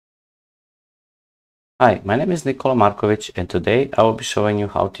Hi, my name is Nikola Markovic, and today I will be showing you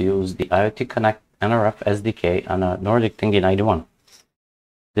how to use the IoTConnect nRF SDK on a Nordic Thingy91.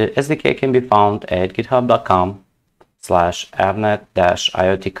 The SDK can be found at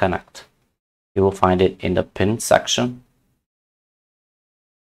github.com/avnet-iotconnect. You will find it in the pinned section.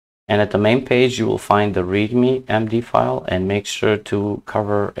 And at the main page, you will find the README MD file, and make sure to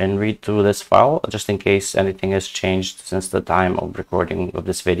cover and read through this file just in case anything has changed since the time of recording of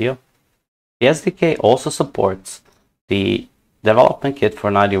this video. The SDK also supports the development kit for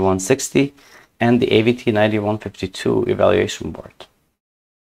 9160 and the AVT9152 evaluation board.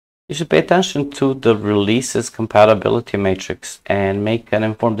 You should pay attention to the releases compatibility matrix and make an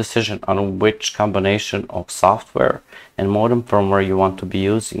informed decision on which combination of software and modem firmware you want to be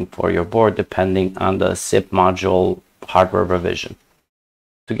using for your board depending on the SIP module hardware revision.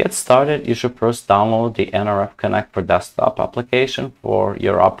 To get started, you should first download the nRF Connect for Desktop application for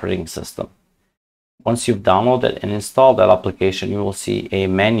your operating system. Once you've downloaded and installed that application, you will see a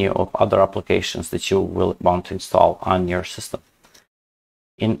menu of other applications that you will want to install on your system.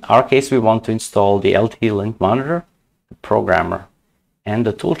 In our case, we want to install the LTE Link Monitor, the Programmer, and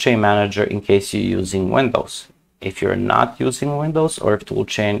the Toolchain Manager in case you're using Windows. If you're not using Windows, or if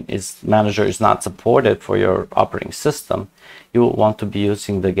Toolchain Manager is not supported for your operating system, you will want to be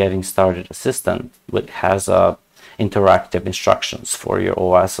using the Getting Started Assistant, which has interactive instructions for your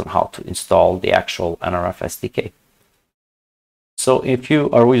OS on how to install the actual nRF SDK. So if you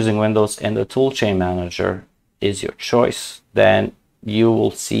are using Windows and the Toolchain Manager is your choice, then you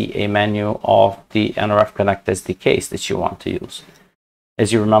will see a menu of the nRF Connect SDKs that you want to use.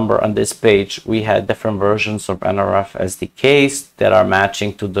 As you remember, on this page, we had different versions of nRF SDKs that are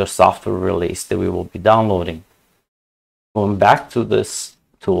matching to the software release that we will be downloading. Going back to this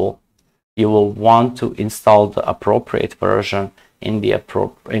tool, you will want to install the appropriate version in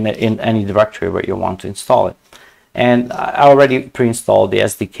any directory where you want to install it. And I already pre-installed the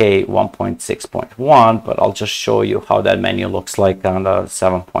SDK 1.6.1, but I'll just show you how that menu looks like on the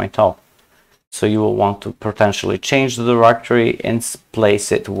 7.0. So you will want to potentially change the directory and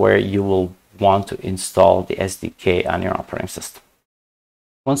place it where you will want to install the SDK on your operating system.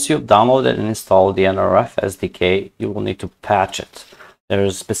 Once you've downloaded and installed the nRF SDK, you will need to patch it.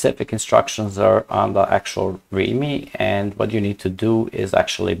 There's specific instructions there on the actual README, and what you need to do is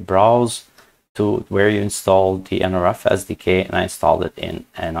actually browse to where you installed the nRF SDK, and I installed it in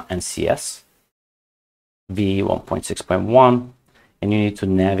NCS v1.6.1, and you need to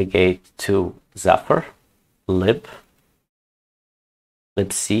navigate to Zephyr, lib,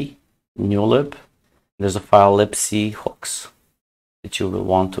 libc, new lib. There's a file libc hooks that you will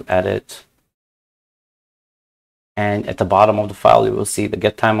want to edit. And at the bottom of the file, you will see the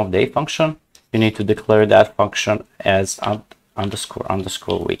getTimeOfDay function. You need to declare that function as __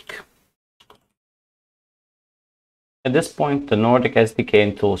 week. At this point, the Nordic SDK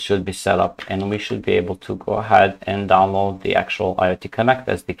and tools should be set up, and we should be able to go ahead and download the actual IoTConnect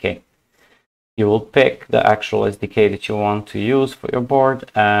SDK. You will pick the actual SDK that you want to use for your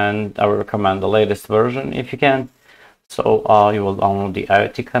board, and I would recommend the latest version if you can. So you will download the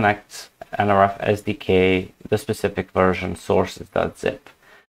IoTConnect nRF SDK, the specific version sources.zip.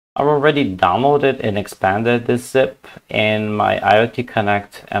 I've already downloaded and expanded this zip in my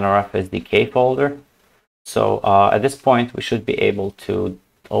IoTConnect nRF SDK folder. So at this point, we should be able to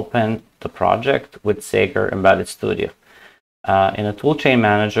open the project with Segger Embedded Studio. In a Toolchain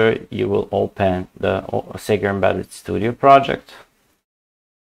Manager, you will open the Segger Embedded Studio project.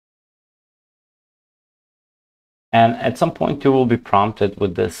 And at some point, you will be prompted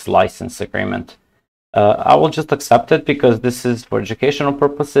with this license agreement. I will just accept it because this is for educational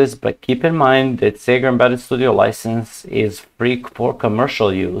purposes, but keep in mind that Segger Embedded Studio license is free for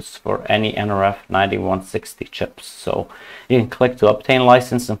commercial use for any nRF 9160 chips. So you can click to obtain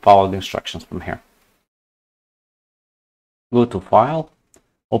license and follow the instructions from here. Go to File,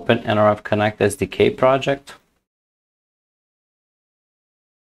 open nRF Connect SDK project.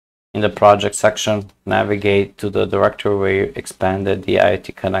 In the project section, navigate to the directory where you expanded the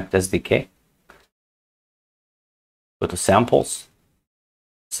IoTConnect SDK. Go to Samples,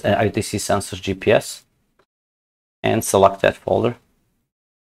 IoTC Sensors GPS, and select that folder.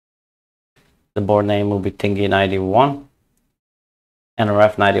 The board name will be Thingy91,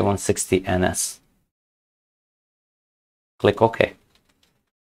 nRF 9160 NS. Click OK.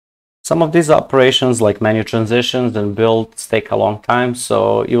 Some of these operations, like menu transitions and builds, take a long time,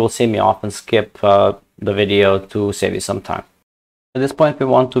 so you will see me often skip the video to save you some time. At this point, we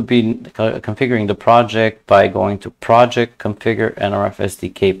want to be configuring the project by going to Project, Configure nRF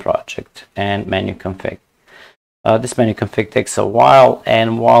SDK Project, and Menu Config. This menu config takes a while,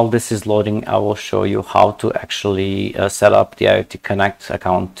 and while this is loading, I will show you how to actually set up the IoTConnect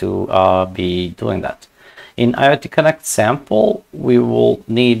account to be doing that. In IoTConnect sample, we will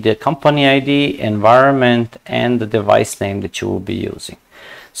need the company ID, environment, and the device name that you will be using.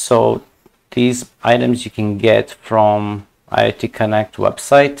 So these items you can get from IoTConnect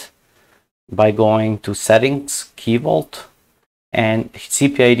website by going to Settings, Key Vault, and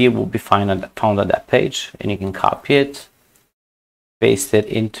CPID will be found at that page, and you can copy it, paste it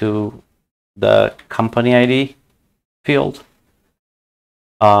into the company ID field.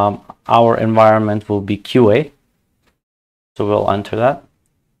 Our environment will be QA, so we'll enter that.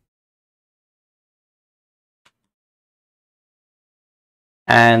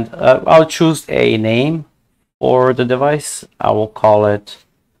 And I'll choose a name for the device. I will call it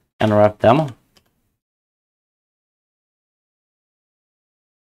nRF demo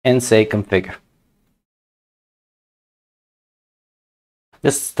and say configure.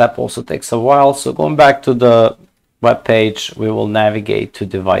 This step also takes a while, so going back to the web page, we will navigate to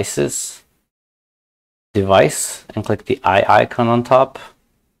devices, device, and click the eye icon on top,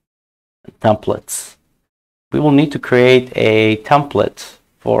 templates. We will need to create a template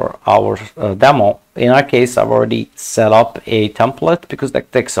for our demo. In our case, I've already set up a template because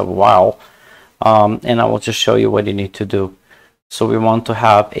that takes a while, and I will just show you what you need to do. So we want to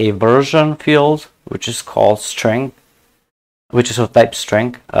have a version field, which is called string, which is of type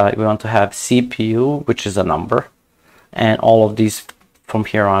string. We want to have CPU, which is a number, and all of these from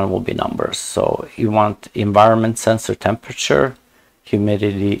here on will be numbers. So you want environment sensor temperature,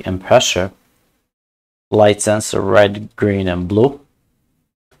 humidity, and pressure, light sensor red, green, and blue,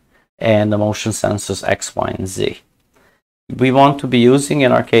 and the motion sensors X, Y, and Z. We want to be using,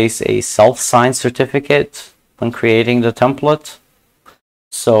 in our case, a self-signed certificate when creating the template.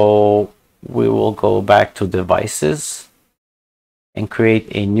 So we will go back to devices and create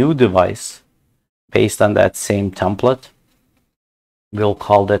a new device based on that same template. We'll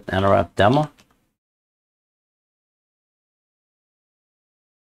call it nRF demo.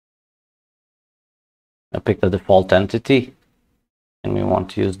 I pick the default entity, and we want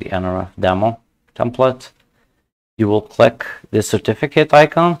to use the nRF demo template. You will click the certificate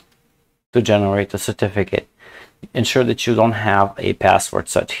icon to generate a certificate. Ensure that you don't have a password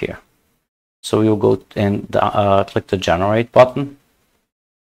set here. So you'll go and click the generate button.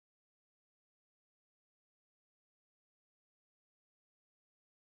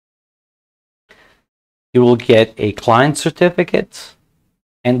 You will get a client certificate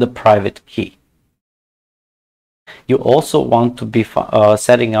and the private key. You also want to be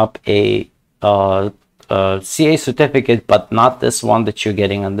setting up a CA certificate, but not this one that you're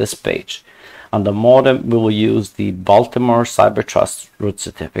getting on this page. On the modem, we will use the Baltimore CyberTrust root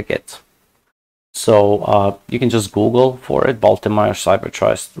certificate. So you can just Google for it, Baltimore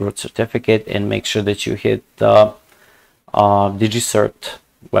CyberTrust root certificate, and make sure that you hit the DigiCert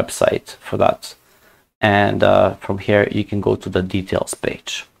website for that. And from here, you can go to the details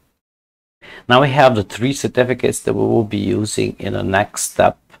page. Now we have the 3 certificates that we will be using in the next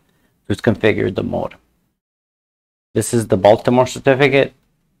step to configure the modem. This is the Baltimore certificate,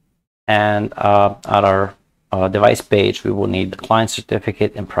 and at our device page, we will need the client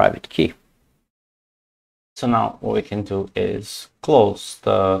certificate and private key. So now what we can do is close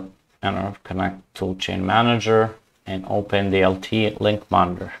the nRF Connect Toolchain Manager and open the LT Link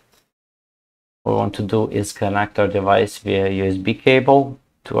Monitor. What we want to do is connect our device via USB cable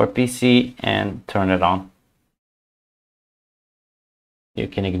to our PC and turn it on. You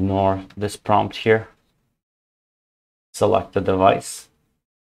can ignore this prompt here. Select the device.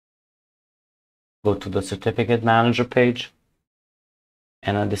 Go to the Certificate Manager page.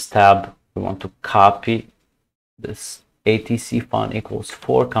 And on this tab, we want to copy this ATC fun =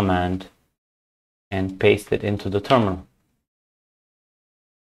 4 command and paste it into the terminal.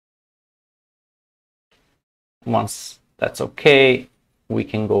 Once that's okay, we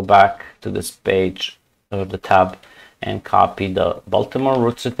can go back to this page of the tab and copy the Baltimore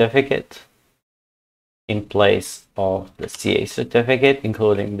root certificate in place of the CA certificate,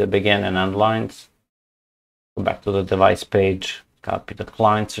 including the begin and end lines. Go back to the device page, copy the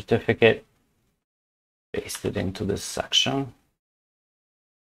client certificate, paste it into this section,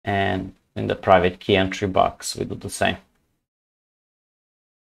 and in the private key entry box, we do the same.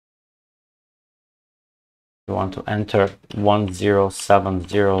 We want to enter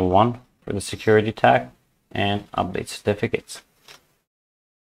 10701 for the security tag and update certificates.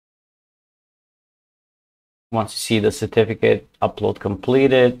 Once you see the certificate upload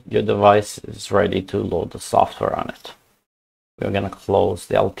completed, your device is ready to load the software on it. We're going to close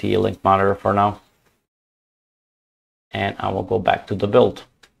the LTE Link Monitor for now. and I will go back to the build.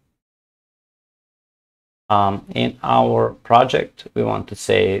 In our project, we want to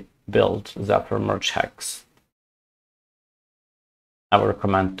say build Zephyr merge hex. I would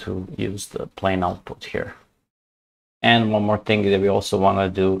recommend to use the plain output here. And one more thing that we also want to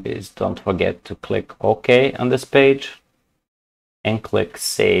do is don't forget to click OK on this page and click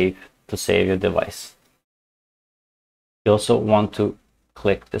Save to save your device. You also want to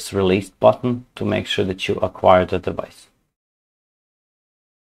click this Release button to make sure that you acquire the device.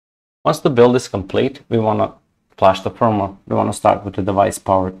 Once the build is complete, we want to flash the firmware. We want to start with the device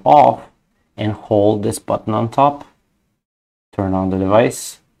powered off and hold this button on top. Turn on the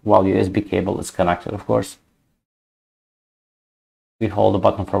device while USB cable is connected, of course. We hold the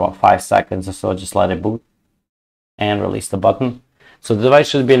button for about 5 seconds or so, just let it boot and release the button. So the device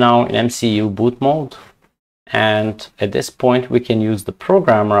should be now in MCU boot mode. And at this point, we can use the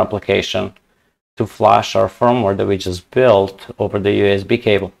programmer application to flash our firmware that we just built over the USB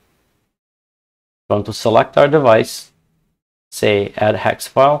cable. We're going to select our device, say add hex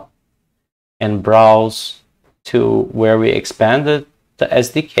file, and browse to where we expanded the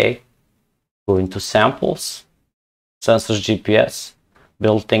SDK. Go into samples, sensors GPS,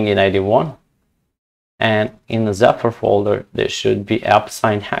 build Thingy91, and in the Zephyr folder there should be app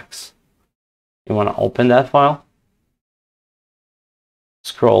sign hex. You want to open that file,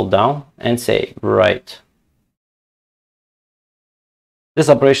 scroll down and say write. This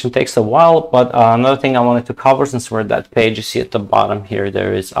operation takes a while, but another thing I wanted to cover, since we're at that page, you see at the bottom here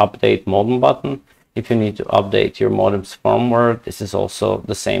there is update modem button. If you need to update your modem's firmware, this is also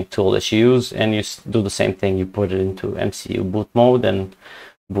the same tool that you use, and you do the same thing. You put it into MCU boot mode and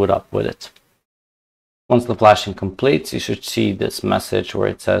boot up with it. Once the flashing completes, you should see this message where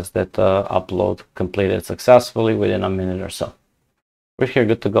it says that the upload completed successfully within a minute or so. We're here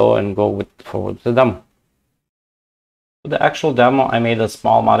good to go and go forward with the demo. For the actual demo, I made a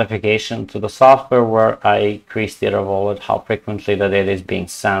small modification to the software where I increased the interval at how frequently the data is being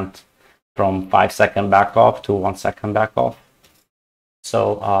sent from 5-second back off to 1-second back off.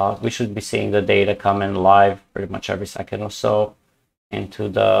 So we should be seeing the data come in live pretty much every second or so into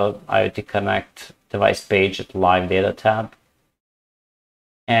the IoTConnect device page at live data tab.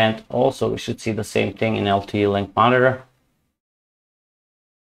 And also we should see the same thing in LTE link monitor.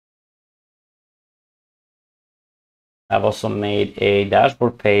 I've also made a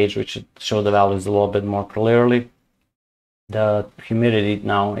dashboard page which should show the values a little bit more clearly. The humidity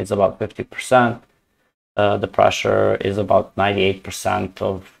now is about 50%. The pressure is about 98%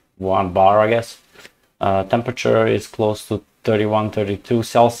 of 1 bar, I guess. Temperature is close to 31-32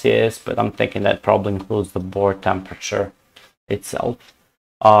 Celsius, but I'm thinking that probably includes the board temperature itself.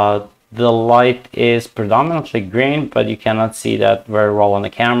 The light is predominantly green, but you cannot see that very well on the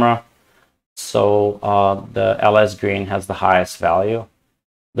camera. So the LS green has the highest value.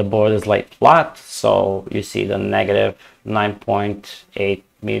 The board is laid flat, so you see the negative 9.8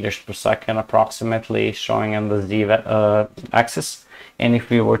 meters per second approximately showing on the Z axis. And if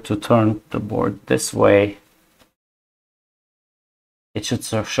we were to turn the board this way, it should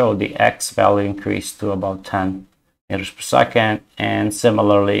show the X value increase to about 10 meters per second. And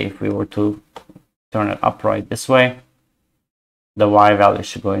similarly, if we were to turn it upright this way, the Y value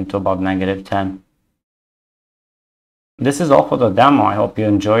should go into about -10. This is all for the demo. I hope you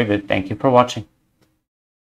enjoyed it. Thank you for watching.